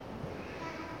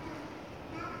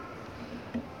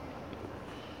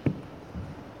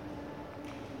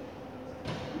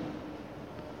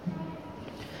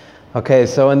Okay,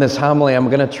 so in this homily, I'm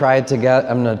going to try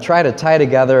to tie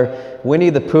together Winnie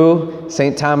the Pooh,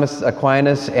 St. Thomas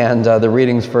Aquinas, and the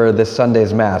readings for this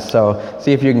Sunday's Mass. So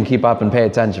see if you can keep up and pay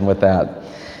attention with that.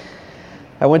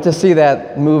 I went to see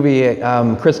that movie,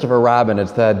 Christopher Robin.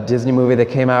 It's the Disney movie that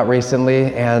came out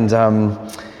recently, and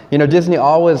Disney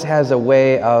always has a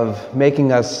way of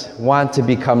making us want to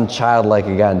become childlike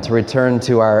again, to return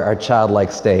to our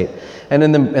childlike state. And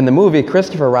in the movie,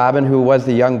 Christopher Robin, who was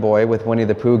the young boy with Winnie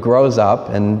the Pooh, grows up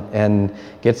and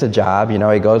gets a job. He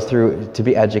goes through to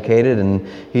be educated, and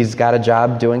he's got a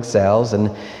job doing sales,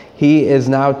 and he is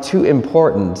now too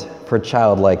important for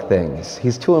childlike things.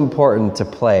 He's too important to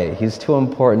play. He's too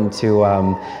important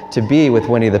to be with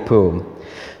Winnie the Pooh.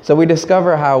 So we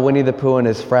discover how Winnie the Pooh and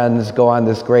his friends go on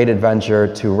this great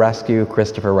adventure to rescue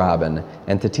Christopher Robin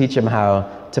and to teach him how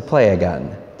to play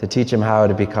again, to teach him how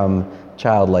to become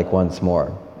childlike once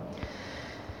more.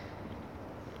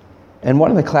 And one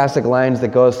of the classic lines that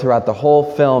goes throughout the whole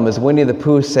film is Winnie the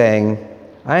Pooh saying,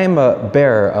 "I am a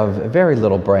bearer of very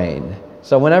little brain."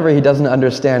 So whenever he doesn't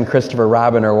understand Christopher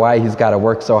Robin or why he's got to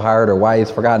work so hard or why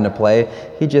he's forgotten to play,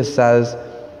 he just says,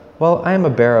 "Well, I am a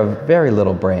bearer of very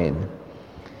little brain."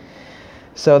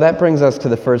 So that brings us to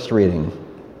the first reading.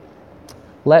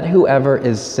 "Let whoever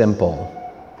is simple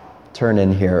turn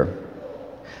in here.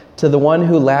 To the one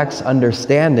who lacks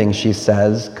understanding, she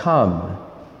says, 'Come,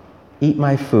 eat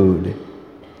my food,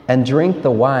 and drink the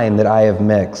wine that I have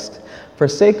mixed.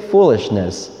 Forsake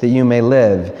foolishness, that you may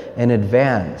live, and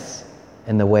advance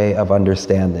in the way of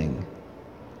understanding.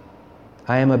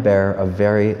 I am a bearer of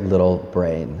very little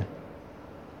brain."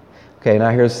 Okay, now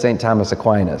here's St. Thomas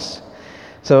Aquinas.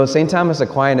 So St. Thomas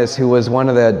Aquinas, who was one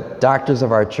of the doctors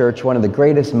of our church, one of the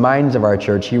greatest minds of our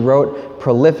church, he wrote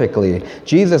prolifically.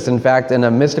 Jesus, in fact, in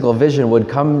a mystical vision, would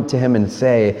come to him and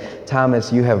say,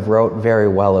 "Thomas, you have wrote very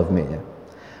well of me."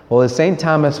 Well, as St.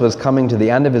 Thomas was coming to the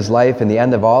end of his life and the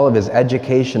end of all of his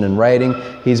education and writing,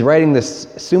 he's writing this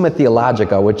Summa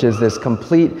Theologica, which is this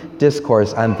complete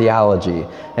discourse on theology.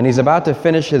 And he's about to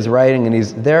finish his writing, and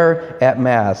he's there at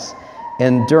Mass.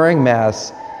 And during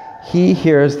Mass, he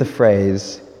hears the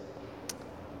phrase,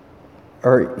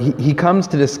 or he comes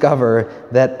to discover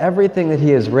that everything that he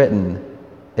has written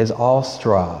is all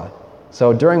straw.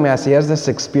 So during Mass, he has this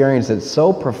experience that's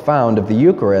so profound of the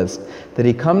Eucharist that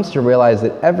he comes to realize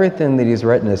that everything that he's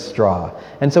written is straw.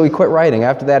 And so he quit writing.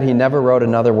 After that, he never wrote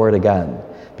another word again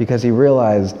because he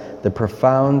realized the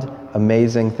profound,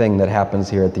 amazing thing that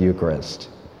happens here at the Eucharist.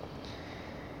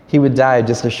 He would die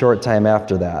just a short time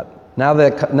after that. Now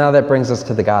that brings us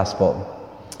to the Gospel.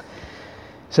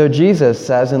 So Jesus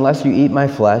says, "Unless you eat my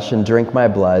flesh and drink my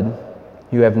blood,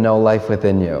 you have no life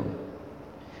within you."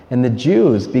 And the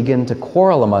Jews begin to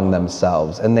quarrel among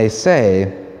themselves, and they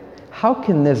say, "How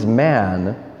can this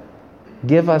man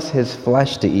give us his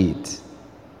flesh to eat?"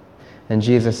 And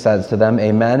Jesus says to them,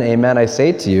 "Amen, amen, I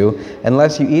say to you,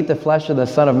 unless you eat the flesh of the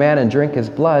Son of Man and drink his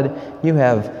blood, you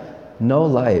have no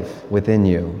life within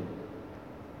you.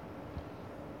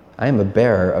 I am a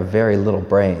bearer of very little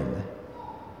brain."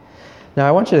 Now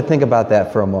I want you to think about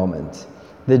that for a moment.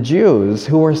 The Jews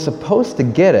who were supposed to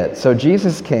get it, so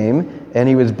Jesus came and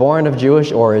he was born of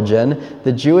Jewish origin.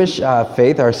 The Jewish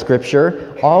faith, our scripture,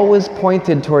 always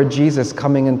pointed toward Jesus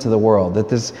coming into the world, that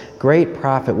this great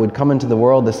prophet would come into the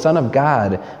world, the Son of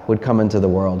God would come into the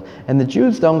world. And the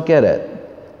Jews don't get it.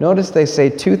 Notice they say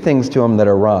two things to him that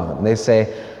are wrong. They say,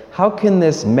 "How can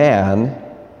this man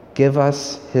give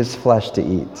us his flesh to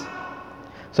eat?"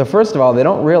 So first of all, they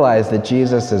don't realize that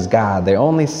Jesus is God. They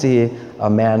only see a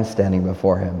man standing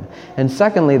before him. And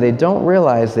secondly, they don't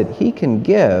realize that he can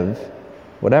give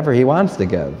whatever he wants to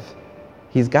give.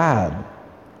 He's God.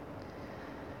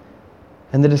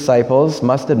 And the disciples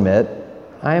must admit,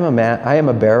 I am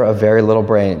a bearer of very little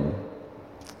brain.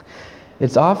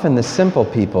 It's often the simple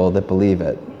people that believe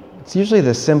it. It's usually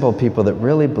the simple people that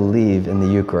really believe in the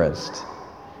Eucharist.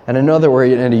 And I know that we're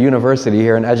in a university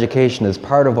here and education is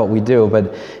part of what we do,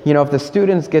 but if the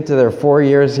students get to their 4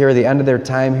 years here, the end of their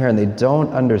time here, and they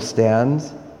don't understand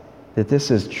that this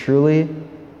is truly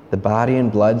the body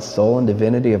and blood, soul and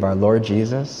divinity of our Lord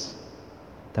Jesus,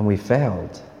 then we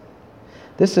failed.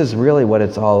 This is really what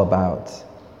it's all about.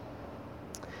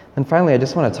 And finally, I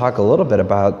just want to talk a little bit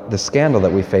about the scandal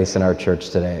that we face in our church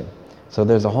today. So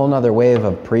there's a whole nother wave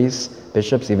of priests,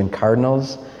 bishops, even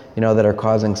cardinals, that are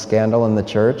causing scandal in the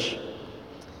church.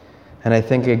 And I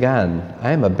think, again,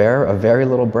 I am a bearer of very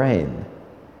little brain.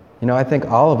 I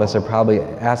think all of us are probably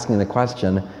asking the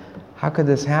question, how could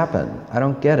this happen? I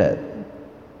don't get it.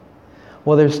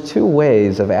 Well, there's two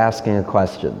ways of asking a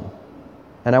question.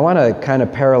 And I want to kind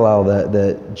of parallel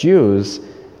the Jews,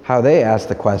 how how they ask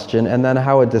the question, and then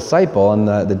how a disciple, and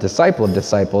the disciple of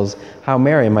disciples, how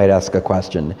Mary might ask a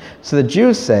question. So the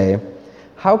Jews say,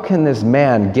 how can this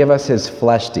man give us his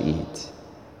flesh to eat?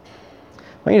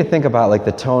 I want you to think about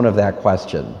the tone of that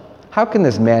question. How can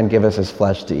this man give us his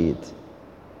flesh to eat?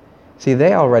 See,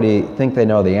 they already think they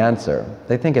know the answer.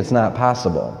 They think it's not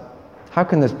possible. How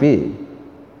can this be?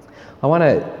 I want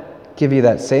to give you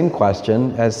that same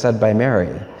question as said by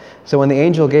Mary. So when the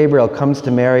angel Gabriel comes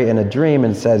to Mary in a dream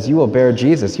and says, you will bear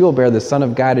Jesus, you will bear the Son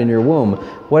of God in your womb,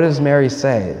 what does Mary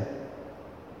say?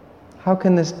 How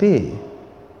can this be?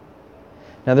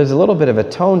 Now there's a little bit of a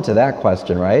tone to that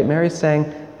question, right? Mary's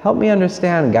saying, help me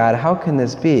understand, God, how can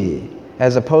this be?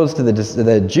 As opposed to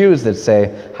the Jews that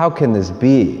say, how can this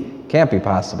be? Can't be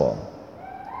possible.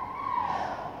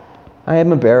 I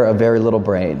am a bearer of very little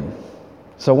brain.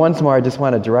 So once more, I just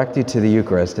want to direct you to the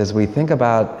Eucharist as we think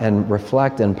about and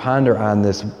reflect and ponder on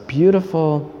this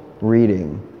beautiful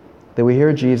reading that we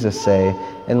hear Jesus say,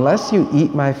 unless you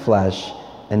eat my flesh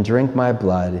and drink my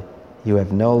blood, you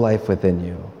have no life within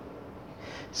you.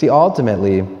 See,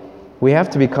 ultimately, we have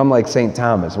to become like St.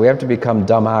 Thomas. We have to become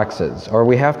dumb oxes, or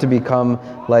we have to become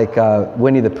like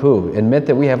Winnie the Pooh, admit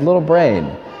that we have little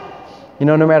brain.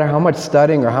 No matter how much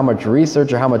studying or how much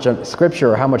research or how much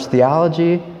scripture or how much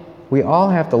theology, we all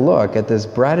have to look at this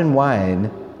bread and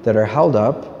wine that are held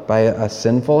up by a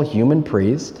sinful human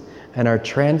priest and are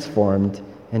transformed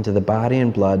into the body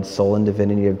and blood, soul and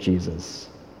divinity of Jesus.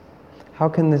 How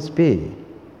can this be?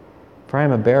 For I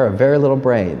am a bearer of very little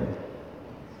brain.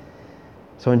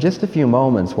 So in just a few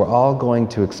moments, we're all going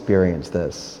to experience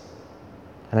this.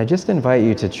 And I just invite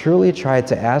you to truly try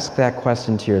to ask that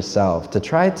question to yourself, to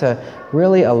try to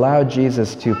really allow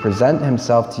Jesus to present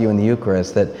himself to you in the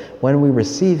Eucharist, that when we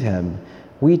receive him,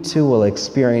 we too will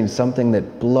experience something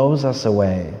that blows us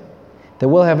away. That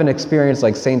we'll have an experience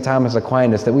like St. Thomas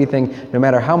Aquinas, that we think no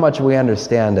matter how much we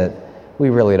understand it, we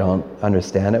really don't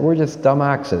understand it. We're just dumb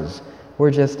oxes.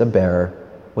 We're just a bear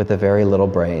with a very little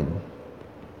brain.